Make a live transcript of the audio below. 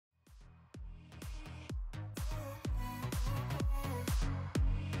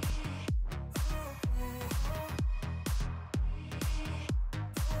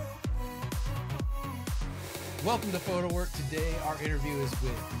Welcome to Photowrk. Today, our interview is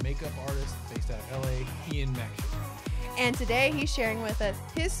with makeup artist based out of LA, Ian Maxion. And today he's sharing with us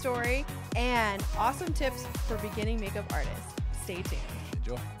his story and awesome tips for beginning makeup artists. Stay tuned.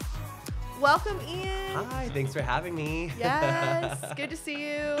 Enjoy. Welcome, Ian. Hi, thanks for having me. Yes, good to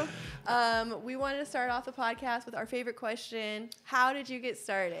see you. We wanted to start off the podcast with our favorite question. How did you get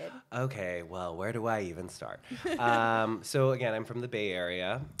started? Okay, well, where do I even start? So again, I'm from the Bay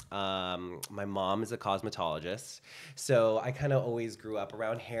Area. My mom is a cosmetologist. So I kind of always grew up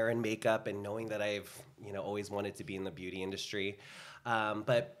around hair and makeup and knowing that I've, always wanted to be in the beauty industry.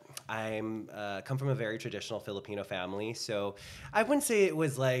 But I'm come from a very traditional Filipino family. So I wouldn't say it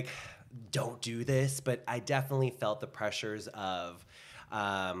was like, don't do this, but I definitely felt the pressures of,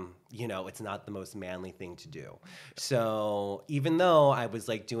 it's not the most manly thing to do. So even though I was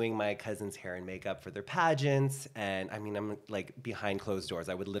like doing my cousin's hair and makeup for their pageants, and I mean, I'm like behind closed doors,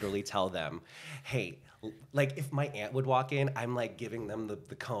 I would literally tell them, hey, like if my aunt would walk in, I'm like giving them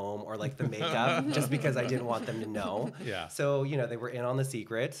the comb or like the makeup just because I didn't want them to know. Yeah. So, they were in on the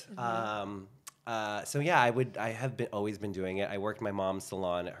secret. Mm-hmm. I have always been doing it. I worked my mom's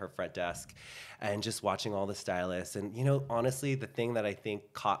salon at her front desk and just watching all the stylists. And, honestly, the thing that I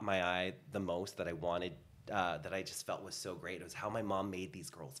think caught my eye the most that I wanted, that I just felt was so great was how my mom made these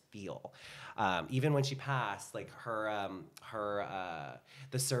girls feel. Even when she passed, like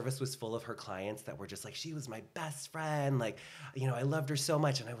the service was full of her clients that were just like, she was my best friend. Like, I loved her so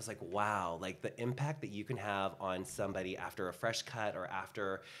much. And I was like, wow, like the impact that you can have on somebody after a fresh cut or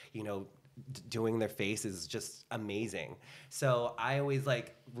after, doing their face is just amazing. So I always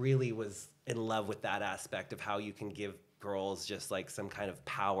really was in love with that aspect of how you can give girls just like some kind of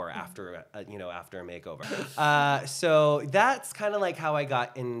power after after a makeover. So that's kind of like how I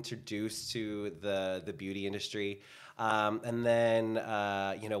got introduced to the beauty industry. And then,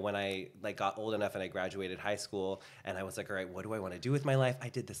 when I got old enough and I graduated high school and I was like, all right, what do I want to do with my life? I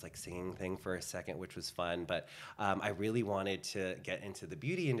did this singing thing for a second, which was fun, but I really wanted to get into the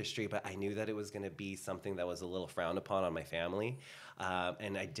beauty industry, but I knew that it was going to be something that was a little frowned upon on my family.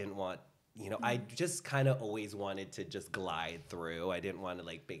 And I didn't want, I just kind of always wanted to just glide through. I didn't want to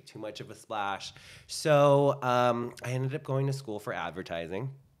make too much of a splash. So I ended up going to school for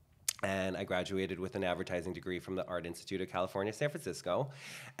advertising. And I graduated with an advertising degree from the Art Institute of California, San Francisco.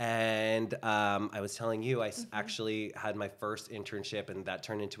 And I was telling you, I actually had my first internship, and that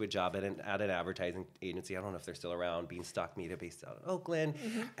turned into a job at an advertising agency. I don't know if they're still around, Beanstalk Media, based out of Oakland.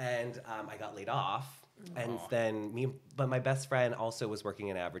 And I got laid off. And then but my best friend also was working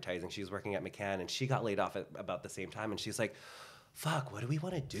in advertising. She was working at McCann, and she got laid off at about the same time. And she's like, fuck, what do we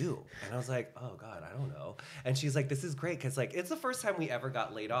want to do? And I was like, oh God, I don't know. And she's like, this is great because it's the first time we ever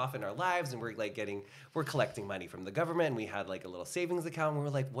got laid off in our lives, and we're collecting money from the government, and we had a little savings account, and we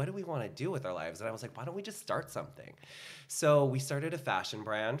were like, what do we want to do with our lives? And I was like, why don't we just start something? So we started a fashion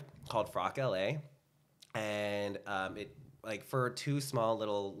brand called Photowrk LA, and it for two small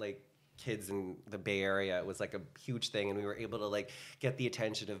little kids in the Bay Area, it was a huge thing, and we were able to get the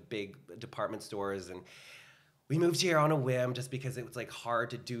attention of big department stores. And we moved here on a whim just because it was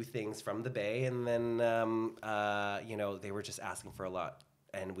hard to do things from the Bay, and then they were just asking for a lot,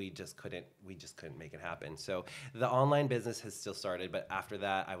 and we just couldn't make it happen. So the online business has still started, but after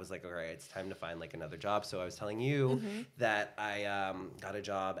that I was like, all right, it's time to find another job. So I was telling you that I got a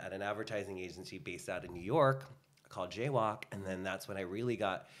job at an advertising agency based out of New York called Jaywalk, and then that's when I really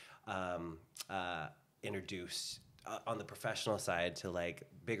got introduced on the professional side to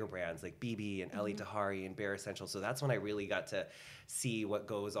bigger brands like BB and Ellie Tahari and Bare Essentials. So that's when I really got to see what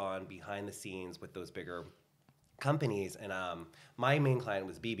goes on behind the scenes with those bigger companies. And my main client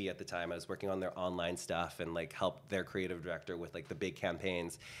was BB at the time. I was working on their online stuff and helped their creative director with the big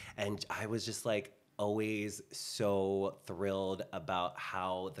campaigns. And I was just always so thrilled about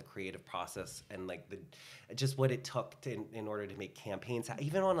how the creative process and just what it took in order to make campaigns,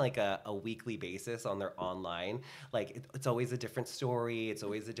 even on a weekly basis on their online. It's always a different story. It's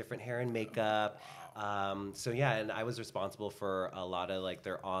always a different hair and makeup. So yeah, and I was responsible for a lot of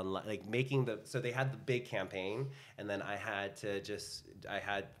their online, so they had the big campaign, and then I had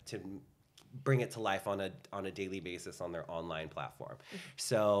to bring it to life on a daily basis on their online platform.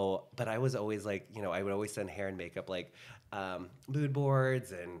 So, but I was always I would always send hair and makeup mood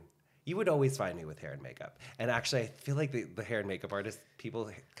boards, and you would always find me with hair and makeup. And actually, I feel the hair and makeup artist people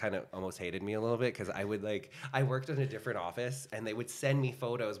kind of almost hated me a little bit because I would I worked in a different office, and they would send me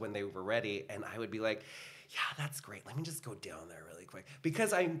photos when they were ready, and I would be like, that's great. Let me just go down there really quick.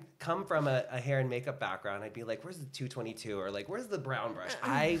 Because I come from a hair and makeup background, I'd be like, where's the 222? Or like, where's the brown brush?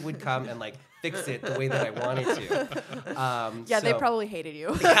 I would come and like fix it the way that I wanted to. They probably hated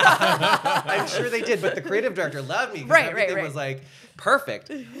you. I'm sure they did, but the creative director loved me. Everything was like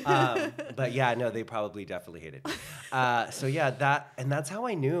perfect. But yeah, no, they probably definitely hated me. That's how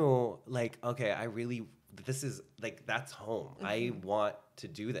I knew, like, okay, this is like, that's home. I want to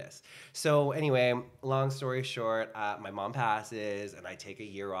do this. So anyway, long story short, my mom passes and I take a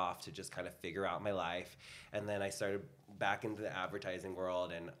year off to just kind of figure out my life. And then I started back into the advertising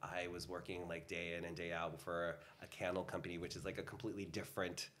world, and I was working like day in and day out for a candle company, which is like a completely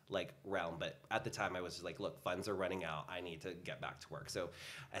different like realm. But at the time I was just like, look, funds are running out. I need to get back to work. So,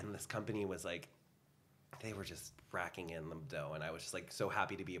 and this company was like, they were just racking in the dough, and I was just like so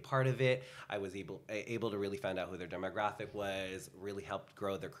happy to be a part of it. I was able to really find out who their demographic was, really helped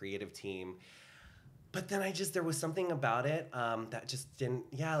grow their creative team. But then there was something about it that just didn't,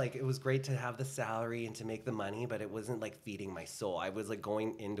 like it was great to have the salary and to make the money, but it wasn't like feeding my soul. I was like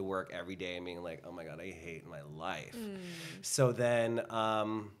going into work every day and being like, oh my God, I hate my life. So then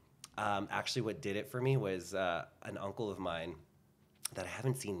actually what did it for me was an uncle of mine that I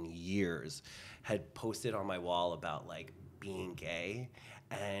haven't seen in years had posted on my wall about like being gay.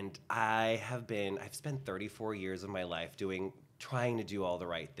 And I've spent 34 years of my life trying to do all the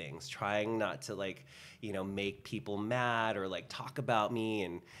right things, trying not to like, make people mad or like talk about me.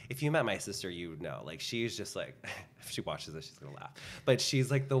 And if you met my sister, you would know, like, she's just like, if she watches this, she's gonna laugh, but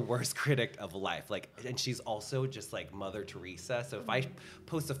she's like the worst critic of life. Like, and she's also just like Mother Teresa. So if I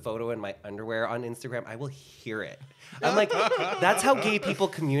post a photo in my underwear on Instagram, I will hear it. I'm like, that's how gay people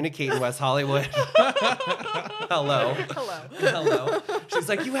communicate in West Hollywood. Hello. She's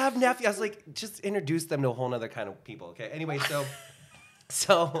like, you have nephews. I was like, just introduce them to a whole nother kind of people. Okay. Anyway, so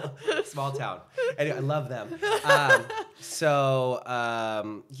small town. Anyway, I love them.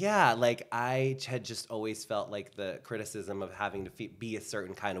 Like I had just always felt like the criticism of having to be a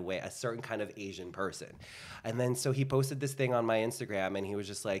certain kind of way, a certain kind of Asian person. And then so he posted this thing on my Instagram, and he was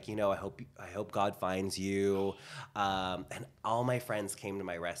just like, I hope God finds you. And all my friends came to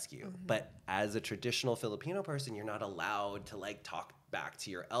my rescue. But as a traditional Filipino person, you're not allowed to like talk back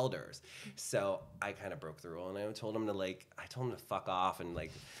to your elders. So I kind of broke the rule, and I told him to fuck off and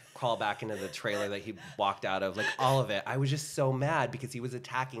like crawl back into the trailer that he walked out of, like all of it. I was just so mad because he was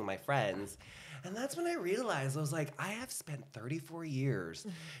attacking my friends. And that's when I realized, I was like, I have spent 34 years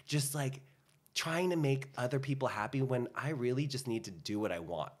just like trying to make other people happy when I really just need to do what I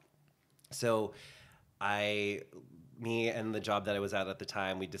want. So me and the job that I was at the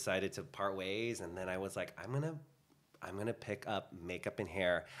time, we decided to part ways. And then I was like, I'm gonna pick up makeup and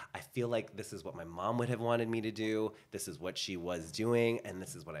hair. I feel like this is what my mom would have wanted me to do. This is what she was doing, and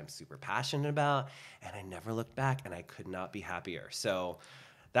this is what I'm super passionate about. And I never looked back, and I could not be happier. So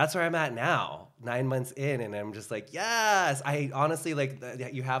that's where I'm at now, 9 months in, and I'm just like, yes. I honestly, like,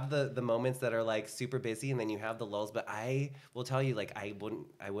 you have the moments that are like super busy, and then you have the lulls. But I will tell you, like, I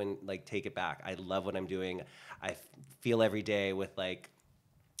wouldn't like take it back. I love what I'm doing. I feel every day with like,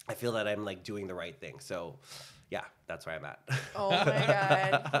 I feel that I'm like doing the right thing. So yeah, that's where I'm at. Oh my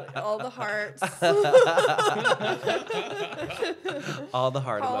God. All the hearts. All the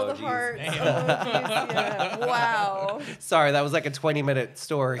heart All emojis. the hearts. Emojis, yeah. Wow. Sorry, that was like a 20-minute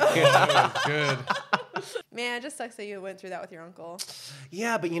story. That was good. Man, it just sucks that you went through that with your uncle.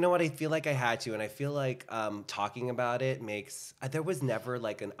 Yeah, but you know what? I feel like I had to, and I feel like talking about it makes. There was never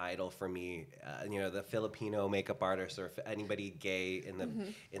like an idol for me. The Filipino makeup artist or anybody gay in the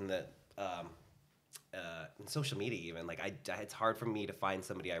in social media even. Like it's hard for me to find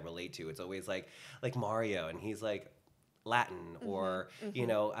somebody I relate to. It's always like Mario, and he's like Latin, or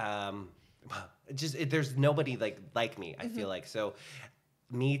there's nobody like me. I feel like so.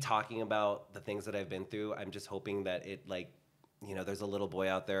 Me talking about the things that I've been through, I'm just hoping that it there's a little boy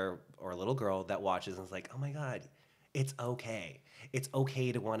out there or a little girl that watches and is like, oh my God, it's okay. It's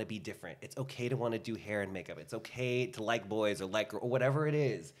okay to want to be different. It's okay to want to do hair and makeup. It's okay to like boys or like or whatever it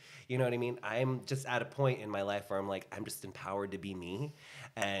is. You know what I mean? I'm just at a point in my life where I'm like, I'm just empowered to be me.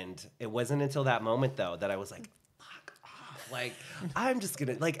 And it wasn't until that moment though that I was like, fuck off. Like, I'm just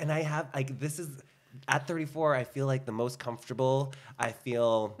gonna and I have this is at 34, I feel like the most comfortable. I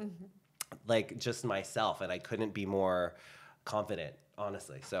feel like just myself, and I couldn't be more confident,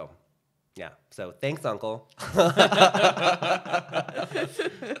 honestly. So, yeah. So, thanks, Uncle. I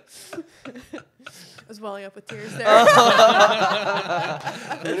was welling up with tears there.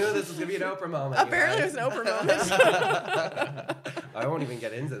 Who knew this was going to be an Oprah moment? Apparently, it was an Oprah moment. I won't even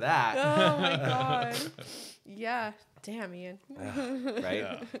get into that. Oh, my God. Yeah. Damn, Ian.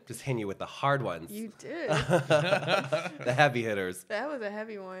 Right? Just hitting you with the hard ones. You did. The heavy hitters. That was a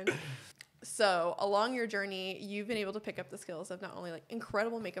heavy one. So along your journey, you've been able to pick up the skills of not only like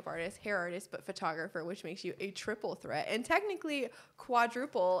incredible makeup artist, hair artist, but photographer, which makes you a triple threat and technically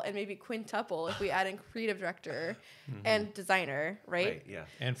quadruple and maybe quintuple if we add in creative director and designer, right? Yeah.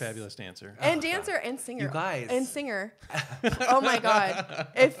 And fabulous dancer. And dancer and singer. You guys. And singer. Oh my God.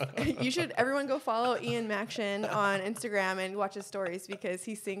 If you should everyone go follow Ian Maxion on Instagram and watch his stories because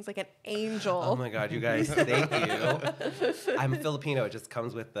he sings like an angel. Oh my God, you guys, thank you. I'm Filipino. It just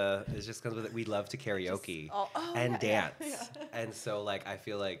comes with it. We love to karaoke and dance. Yeah. And so like, I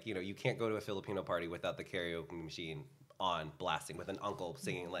feel like, you can't go to a Filipino party without the karaoke machine on blasting with an uncle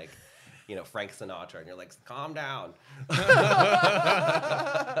singing like, Frank Sinatra, and you're like, calm down.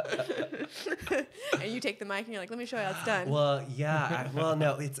 And you take the mic and you're like, let me show you how it's done. Well, yeah.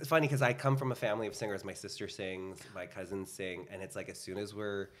 No, it's funny because I come from a family of singers. My sister sings, my cousins sing, and it's like as soon as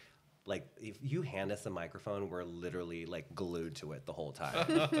we're like, if you hand us a microphone, we're literally like glued to it the whole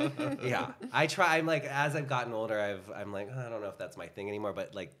time. Yeah, I try. I'm like, as I've gotten older, I'm like, I don't know if that's my thing anymore.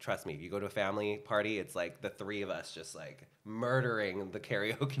 But like, trust me, if you go to a family party, it's like the three of us just like murdering the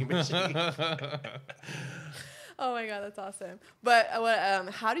karaoke machine. Oh my God, that's awesome. But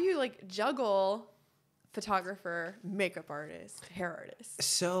how do you like juggle photographer, makeup artist, hair artist?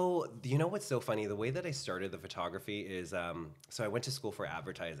 So, what's so funny? The way that I started the photography is, so I went to school for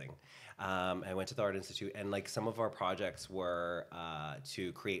advertising. I went to the Art Institute, and like some of our projects were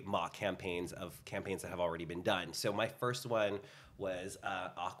to create mock campaigns of campaigns that have already been done. So my first one was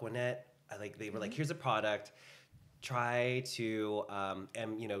Aquanet. They were like, here's a product. Try to,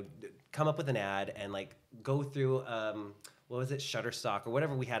 come up with an ad and like go through, what was it, Shutterstock or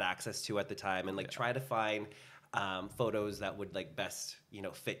whatever we had access to at the time, and like try to find photos that would like best,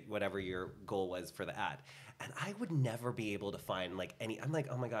 fit whatever your goal was for the ad. And I would never be able to find like any. I'm like,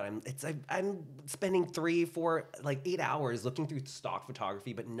 oh my God, I'm spending 3, 4, like 8 hours looking through stock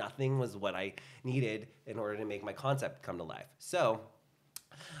photography, but nothing was what I needed in order to make my concept come to life. So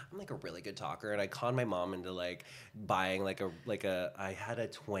I'm like a really good talker, and I conned my mom into like buying I had a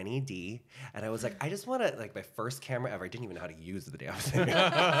 20D, and I was like, I just want to, like, my first camera ever. I didn't even know how to use the damn thing.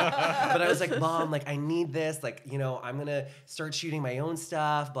 But I was like, Mom, like, I need this, like, I'm gonna start shooting my own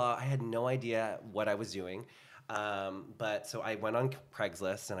stuff, blah. I had no idea what I was doing. But so I went on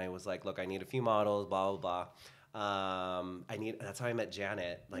Craigslist, and I was like, look, I need a few models, blah, blah, blah. That's how I met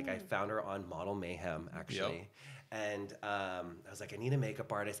Janet. Like, I found her on Model Mayhem, actually. Yep. And I was like, I need a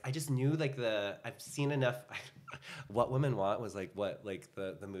makeup artist. I just knew like I've seen enough. What Women Want was like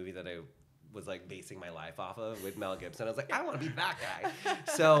the movie that I was like basing my life off of with Mel Gibson. I was like, I want to be that guy.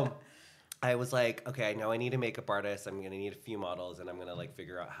 So I was like, okay, I know I need a makeup artist. I'm going to need a few models, and I'm going to like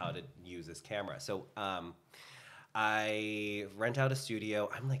figure out how to use this camera. So I rent out a studio.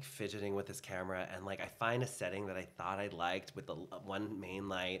 I'm like fidgeting with this camera, and like I find a setting that I thought I liked with the one main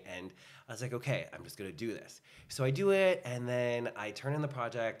light, and I was like, okay, I'm just gonna do this. So I do it, and then I turn in the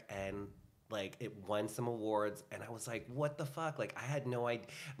project, and like it won some awards, and I was like, what the fuck? Like I had no idea.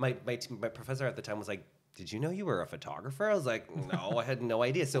 My professor at the time was like, did you know you were a photographer? I was like, no, I had no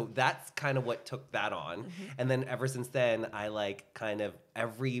idea. So that's kind of what took that on. Mm-hmm. And then ever since then, I like kind of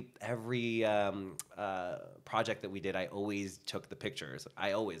every project that we did, I always took the pictures.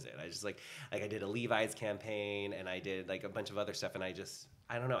 I always did. I just like I did a Levi's campaign, and I did like a bunch of other stuff. And I just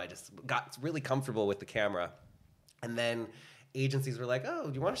got really comfortable with the camera. And then agencies were like, oh,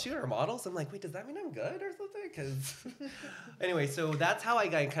 do you want to shoot our models? I'm like, wait, does that mean I'm good or something? Because anyway, so that's how I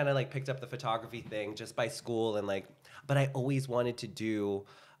kind of like picked up the photography thing just by school, and like, but I always wanted to do.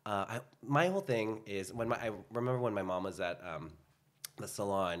 My whole thing is I remember when my mom was at the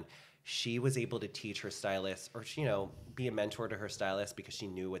salon, she was able to teach her stylist, or be a mentor to her stylist, because she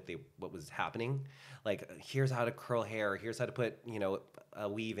knew what was happening. Like, here's how to curl hair, here's how to put a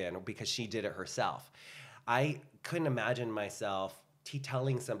weave in, because she did it herself. I couldn't imagine myself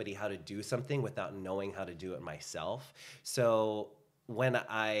telling somebody how to do something without knowing how to do it myself. So when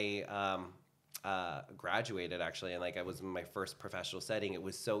I graduated, actually, and like I was in my first professional setting, it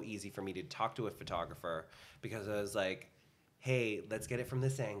was so easy for me to talk to a photographer, because I was like, hey, let's get it from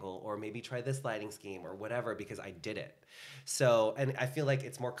this angle, or maybe try this lighting scheme or whatever, because I did it. So, and I feel like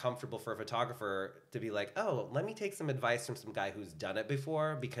it's more comfortable for a photographer to be like, oh, let me take some advice from some guy who's done it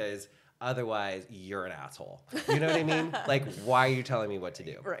before, because otherwise, you're an asshole. You know what I mean? Like, why are you telling me what to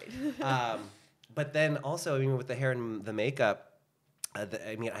do? Right. But then also, with the hair and the makeup,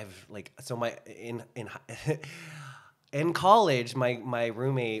 I've like, so in college, my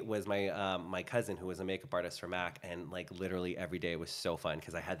roommate was my cousin who was a makeup artist for Mac, and like literally every day was so fun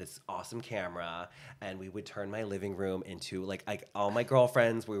because I had this awesome camera, and we would turn my living room into like all my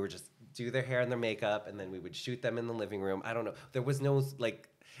girlfriends. We would just do their hair and their makeup, and then we would shoot them in the living room. I don't know. There was no like.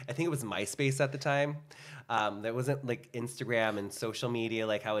 I think it was MySpace at the time. There wasn't like Instagram and social media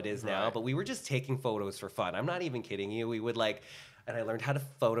like how it is now, but we were just taking photos for fun. I'm not even kidding you. We would like, and I learned how to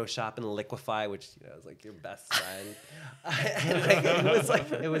Photoshop and liquify, which is like your best friend. And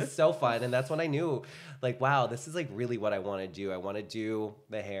like, it was so fun, and that's when I knew, like, wow, this is like really what I want to do. I want to do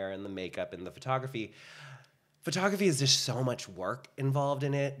the hair and the makeup and the photography. Photography is just so much work involved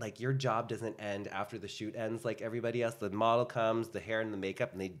in it. Like your job doesn't end after the shoot ends like everybody else. The model comes, the hair and the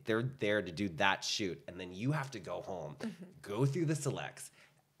makeup, and they're there to do that shoot. And then you have to go home, go through the selects,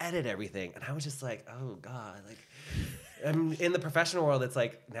 edit everything. And I was just like, oh God, like in the professional world, it's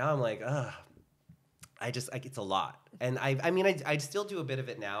like, now I'm like, it's a lot. And I still do a bit of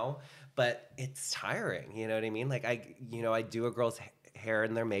it now, but it's tiring. You know what I mean? Like I do a girl's hair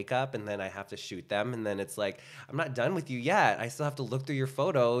and their makeup, and then I have to shoot them, and then it's like, I'm not done with you yet. I still have to look through your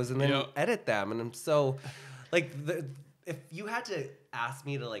photos and then edit them. And I'm so like, if you had to ask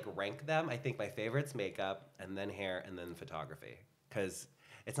me to like rank them, I think my favorite's makeup, and then hair, and then photography. Because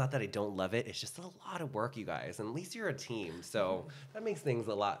it's not that I don't love it, it's just a lot of work, you guys. And at least you're a team, so that makes things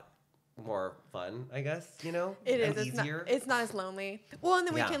a lot more fun, I guess, you know? It is. Easier. It's not as lonely. Well, and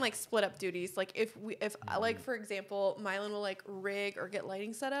then we can like split up duties. Like if like, for example, Mylan will like rig or get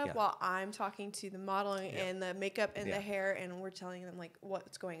lighting set up while I'm talking to the modeling and the makeup and the hair, and we're telling them like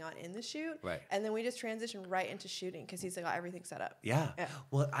what's going on in the shoot. Right. And then we just transition right into shooting because he's got everything set up. Yeah.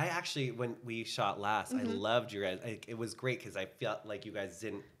 Well, I actually, when we shot last, I loved your guys. It was great because I felt like you guys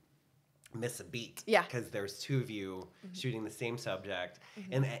didn't miss a beat. Yeah. Because there's two of you shooting the same subject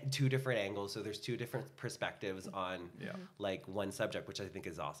and at two different angles. So there's two different perspectives on like one subject, which I think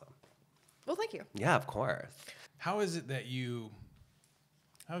is awesome. Well, thank you. Yeah, of course. How is it that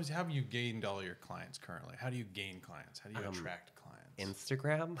how have you gained all your clients currently? How do you gain clients? How do you attract clients?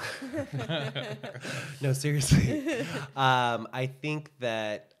 Instagram? No, seriously. I think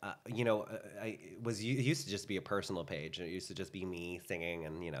that, it used to just be a personal page. It used to just be me singing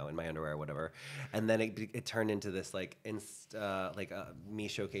and, in my underwear or whatever. And then it turned into this me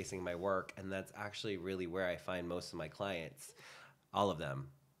showcasing my work. And that's actually really where I find most of my clients, all of them,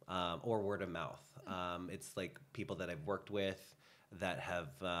 or word of mouth. It's like people that I've worked with that have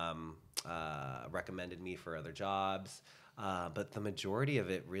recommended me for other jobs. But the majority of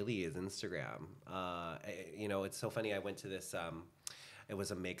it really is Instagram. It's so funny. I went to this, it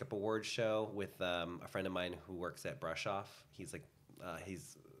was a makeup award show with a friend of mine who works at Brush Off. He's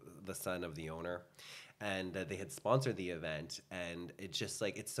the son of the owner. And they had sponsored the event. And it's just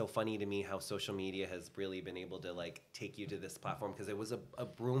like, it's so funny to me how social media has really been able to like take you to this platform, because it was a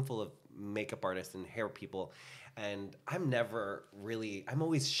room full of makeup artists and hair people. And I'm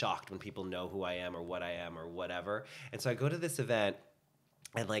always shocked when people know who I am or what I am or whatever. And so I go to this event,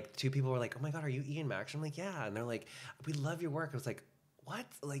 and like two people were like, "Oh my God, are you Ian Maxion?" I'm like, "Yeah." And they're like, "We love your work." I was like, "What?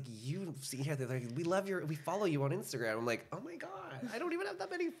 Like, you see here?" They're like, we follow you on Instagram." I'm like, "Oh my God, I don't even have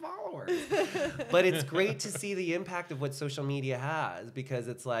that many followers." But it's great to see the impact of what social media has, because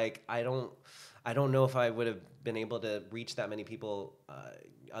it's like, I don't know if I would have been able to reach that many people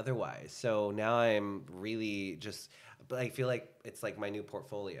otherwise. So now I'm really but I feel like it's like my new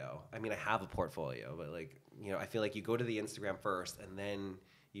portfolio. I mean, I have a portfolio, but like, I feel like you go to the Instagram first and then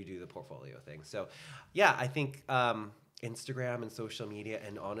you do the portfolio thing. So yeah, I think Instagram and social media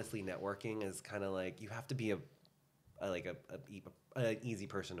and honestly networking is kind of like, you have to be an easy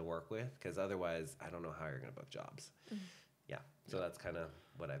person to work with, because otherwise I don't know how you're going to book jobs. Yeah. So that's kind of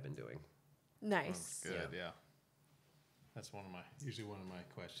what I've been doing. Nice. Good, yeah. That's usually one of my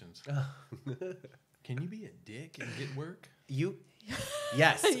questions. Can you be a dick and get work? Yes.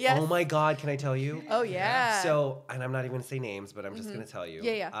 Yes. Oh my God, can I tell you? Oh yeah. So, and I'm not even going to say names, but I'm just going to tell you.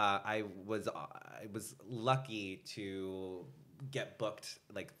 Yeah. I was lucky to get booked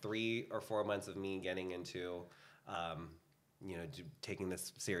like 3 or 4 months of me getting into, taking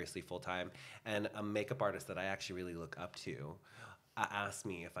this seriously full time. And a makeup artist that I actually really look up to asked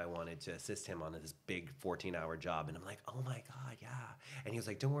me if I wanted to assist him on this big 14-hour job. And I'm like, "Oh my God, yeah." And he was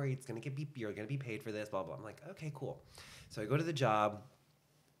like, "Don't worry, you're going to be paid for this, blah, blah." I'm like, "Okay, cool." So I go to the job.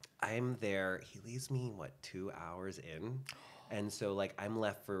 I'm there. He leaves me, 2 hours in? And so like I'm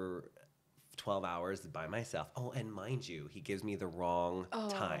left for 12 hours by myself. Oh, and mind you, he gives me the wrong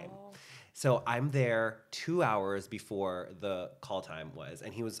time. So I'm there 2 hours before the call time was.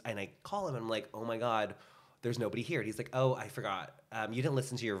 And I call him and I'm like, "Oh my God, there's nobody here." And he's like, "Oh, I forgot. you didn't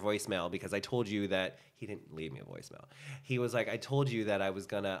listen to your voicemail because I told you that he didn't leave me a voicemail. He was like, I told you that I was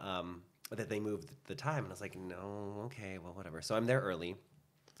gonna that they moved the time, and I was like, no, okay, well, whatever. So I'm there early,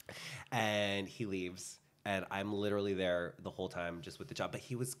 and he leaves, and I'm literally there the whole time just with the job. But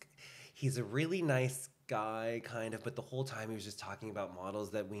he's a really nice guy, kind of, but the whole time he was just talking about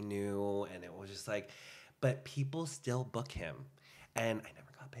models that we knew, and it was just like, but people still book him, and I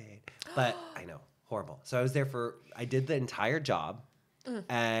never got paid. But I know, horrible. So I was there I did the entire job,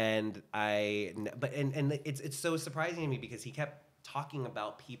 and it's so surprising to me because he kept talking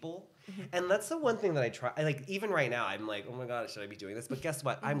about people, and that's the one thing that I try. Like even right now, I'm like, oh my god, should I be doing this? But guess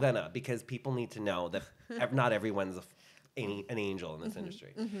what? I'm gonna, because people need to know that not everyone's an angel in this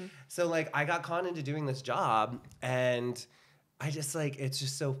industry. So like I got conned into doing this job, and I just like, it's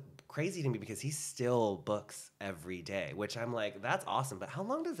just so crazy to me because he still books every day, which I'm like, that's awesome, but how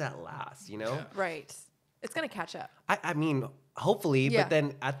long does that last, you know? Yeah. Right. It's gonna catch up. I mean, hopefully, Yeah. but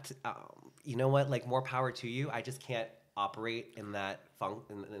then you know what? Like, more power to you. I just can't operate in that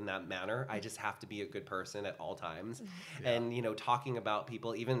in that manner. I just have to be a good person at all times. And you know, talking about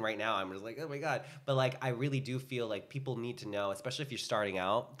people, even right now, I'm just like, oh my god. But like, I really do feel like people need to know, especially if you're starting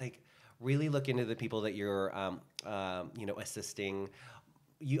out, like really look into the people that you're you know, assisting.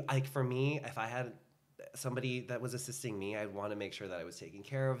 Like for me, if I had somebody that was assisting me, I'd want to make sure that I was taking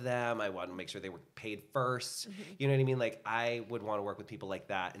care of them. I want to make sure they were paid first. You know what I mean? Like I would want to work with people like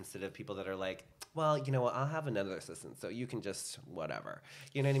that instead of people that are like, well, you know what, I'll have another assistant, so you can just whatever.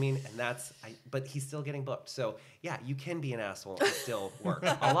 You know what I mean? And but he's still getting booked. So yeah, you can be an asshole and still work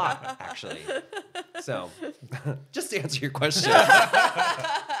a lot, actually. So just to answer your question.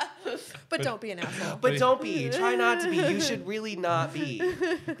 But don't be an asshole. But don't be. Try not to be. You should really not be.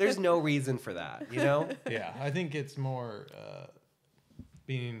 There's no reason for that, you know? Yeah, I think it's more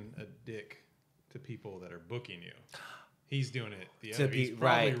being a dick to people that are booking you. He's doing it the other. He's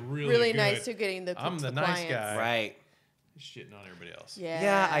probably really good. nice to getting the I'm the the nice clients. guy. Right. He's shitting on everybody else. Yeah.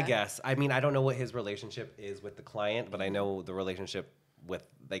 Yeah, I guess. I mean, I don't know what his relationship is with the client, but I know the relationship with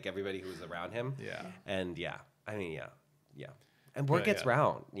like everybody who's around him. Yeah. And yeah, I mean, yeah. And word But, gets yeah.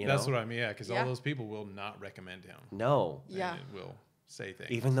 round, you know? That's what I mean, yeah, because Yeah. all those people will not recommend him. No. Yeah. And will say things.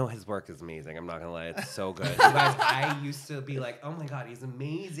 Even though his work is amazing, I'm not gonna lie, it's so good. You guys, I used to be like, oh my god, he's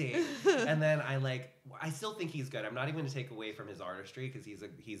amazing, and then I still think he's good. I'm not even gonna take away from his artistry because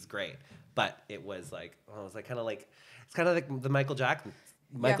he's great. But it was like, it's kind of like the Michael Jackson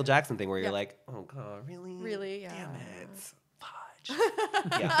thing where you're like, oh god, really, Really, yeah. damn it, fudge.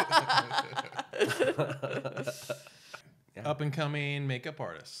 Yeah. Up and coming makeup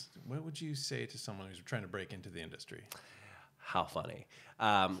artists. What would you say to someone who's trying to break into the industry? How funny.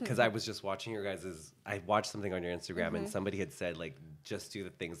 Because I was just watching your guys's, I watched something on your Instagram and somebody had said, like, just do the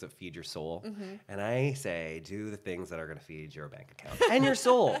things that feed your soul. And I say, do the things that are going to feed your bank account and your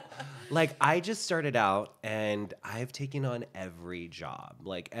soul. Like, I just started out and I've taken on every job,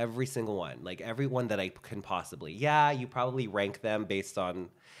 like every single one, like every one that I can possibly. Yeah, you probably rank them based on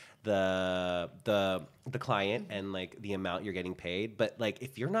the client and like the amount you're getting paid, but like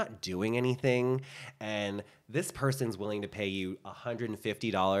if you're not doing anything and this person's willing to pay you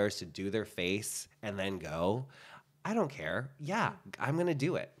 $150 to do their face and then go, I don't care. Yeah, I'm gonna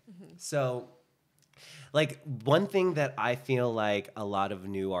do it. So like one thing that I feel like a lot of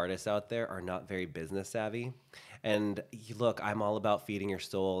new artists out there are not very business savvy. And look, I'm all about feeding your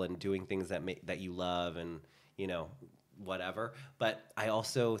soul and doing things that you love and, you know, whatever. But I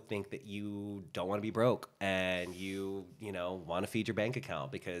also think that you don't want to be broke and you know, want to feed your bank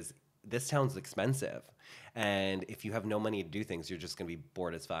account because this town's expensive. And if you have no money to do things, you're just going to be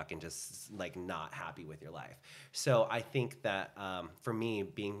bored as fuck and just like not happy with your life. So I think that for me,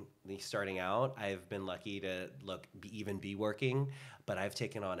 starting out, I've been lucky to even be working, but I've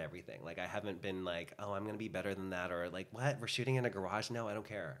taken on everything. Like I haven't been like, oh, I'm going to be better than that. Or like, what? We're shooting in a garage? No, I don't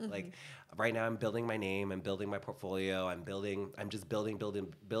care. Like right now I'm building my name. I'm building my portfolio. I'm just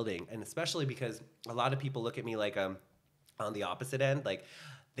building. And especially because a lot of people look at me like on the opposite end, like,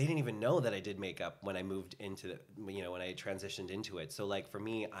 they didn't even know that I did makeup when I moved into, when I transitioned into it. So like for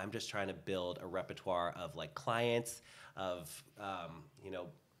me, I'm just trying to build a repertoire of like clients, of,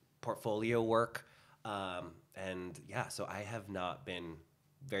 portfolio work. And yeah, so I have not been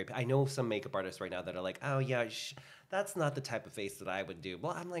I know some makeup artists right now that are like, oh yeah, that's not the type of face that I would do.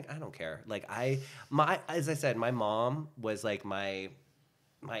 Well, I'm like, I don't care. Like as I said, my mom was like my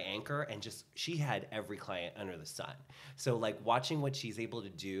anchor, and just she had every client under the sun. So like watching what she's able to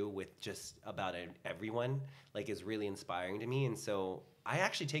do with just about everyone like is really inspiring to me. And so I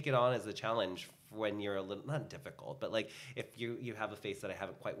actually take it on as a challenge when you're a little, not difficult, but like if you have a face that I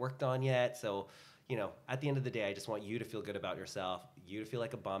haven't quite worked on yet. So you know, at the end of the day, I just want you to feel good about yourself, you to feel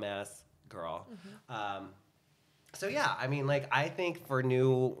like a bomb ass girl. So yeah, I mean, like, I think for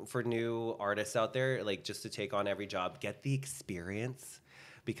new artists out there, like, just to take on every job, get the experience,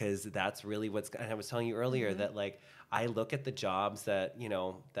 because that's really and I was telling you earlier that, like, I look at the jobs that, you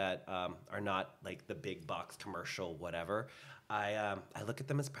know, that are not like the big box commercial, whatever. I look at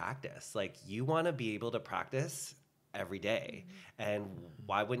them as practice. Like, you want to be able to practice every day, and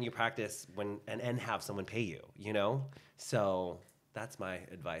why wouldn't you practice and have someone pay you, you know? So that's my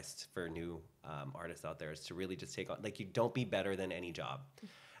advice for new artists out there, is to really just take on, like, you don't be better than any job.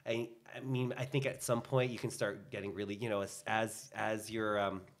 I mean, I think at some point you can start getting really, you know, as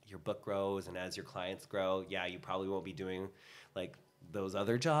your book grows and as your clients grow, yeah, you probably won't be doing like those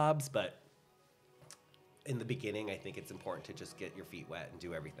other jobs, but in the beginning, I think it's important to just get your feet wet and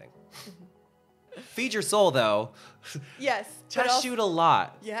do everything. Feed your soul, though. Yes. Test shoot a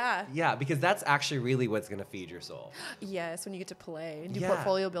lot. Yeah. Yeah, because that's actually really what's going to feed your soul. Yes, when you get to play and do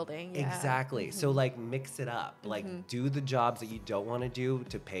portfolio building. Yeah. Exactly. So, like, mix it up. Like, do the jobs that you don't want to do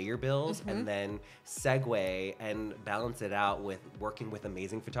to pay your bills, and then segue and balance it out with working with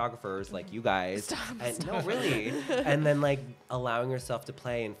amazing photographers like you guys. Stop. No, really. And then, like, allowing yourself to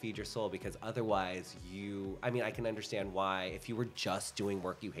play and feed your soul, because otherwise I mean, I can understand why if you were just doing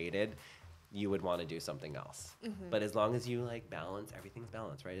work you hated, you would want to do something else. But as long as you, like, balance, everything's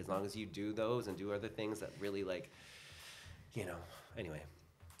balanced, right? As long as you do those and do other things that really, like, you know, anyway.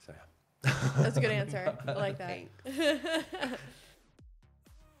 So, yeah. That's a good answer. I like that.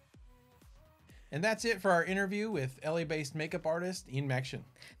 And that's it for our interview with LA-based makeup artist Ian Maxion.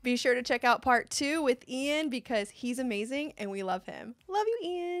 Be sure to check out part 2 with Ian, because he's amazing and we love him. Love you,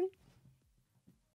 Ian.